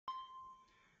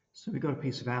So we've got a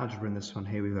piece of algebra in this one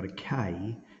here. We've got a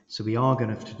k, so we are going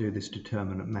to have to do this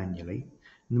determinant manually.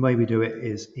 And the way we do it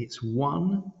is it's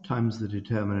 1 times the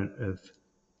determinant of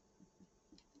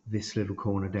this little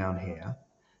corner down here.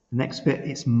 The next bit,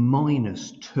 it's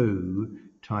minus 2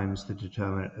 times the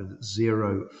determinant of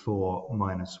 0, 4,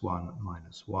 minus 1,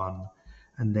 minus 1.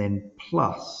 And then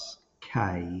plus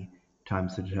k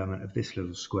times the determinant of this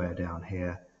little square down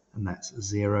here. And that's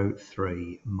 0,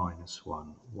 3, minus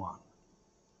 1, 1.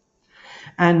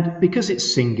 And because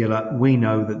it's singular, we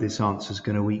know that this answer is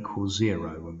going to equal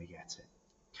 0 when we get it.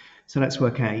 So let's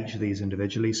work out each of these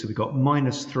individually. So we've got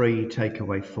minus 3, take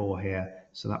away 4 here.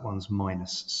 So that one's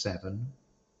minus 7.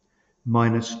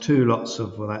 Minus 2 lots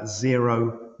of, well, that's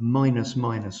 0, minus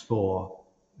 4,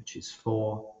 which is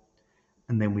 4.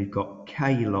 And then we've got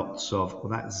k lots of, well,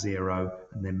 that's 0,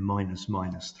 and then minus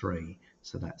 3.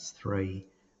 So that's 3.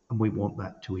 And we want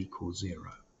that to equal 0.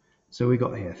 So we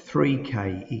got here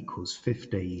 3k equals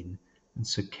 15, and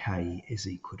so k is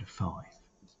equal to 5. I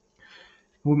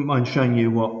wouldn't mind showing you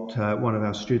what one of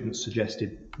our students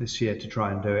suggested this year to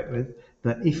try and do it with,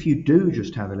 that if you do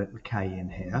just have a little k in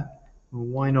here, well,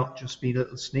 why not just be a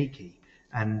little sneaky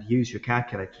and use your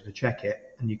calculator to check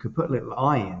it, and you could put a little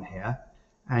I in here,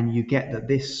 and you get that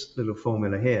this little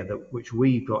formula here, which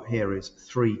we've got here, is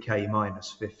 3k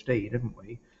minus 15, haven't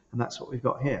we? And that's what we've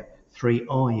got here,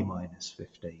 3i minus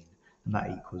 15. And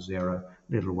that equals 0,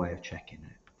 little way of checking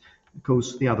it. Of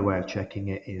course, the other way of checking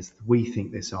it is we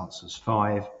think this answer's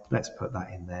 5. Let's put that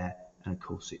in there. And of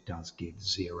course, it does give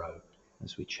 0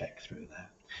 as we check through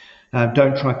there.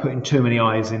 Don't try putting too many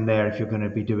i's in there if you're going to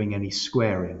be doing any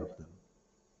squaring of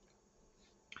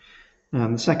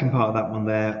them. The second part of that one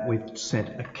there, we've said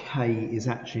a k is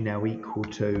actually now equal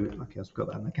to, okay, I've got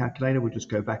that in the calculator. We'll just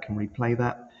go back and replay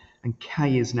that. And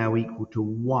k is now equal to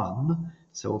 1.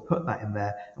 So we'll put that in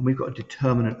there, and we've got a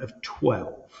determinant of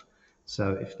 12.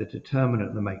 So if the determinant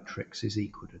of the matrix is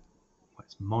equal to, well,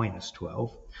 it's minus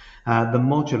 12, the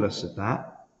modulus of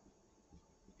that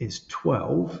is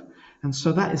 12. And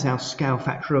so that is our scale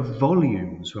factor of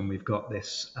volumes when we've got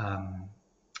this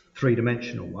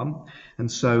three-dimensional one. And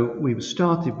so we've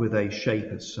started with a shape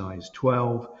of size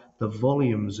 12. The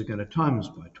volumes are going to times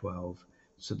by 12.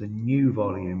 So the new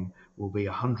volume will be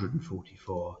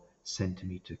 144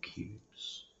 centimeter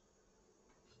cubes.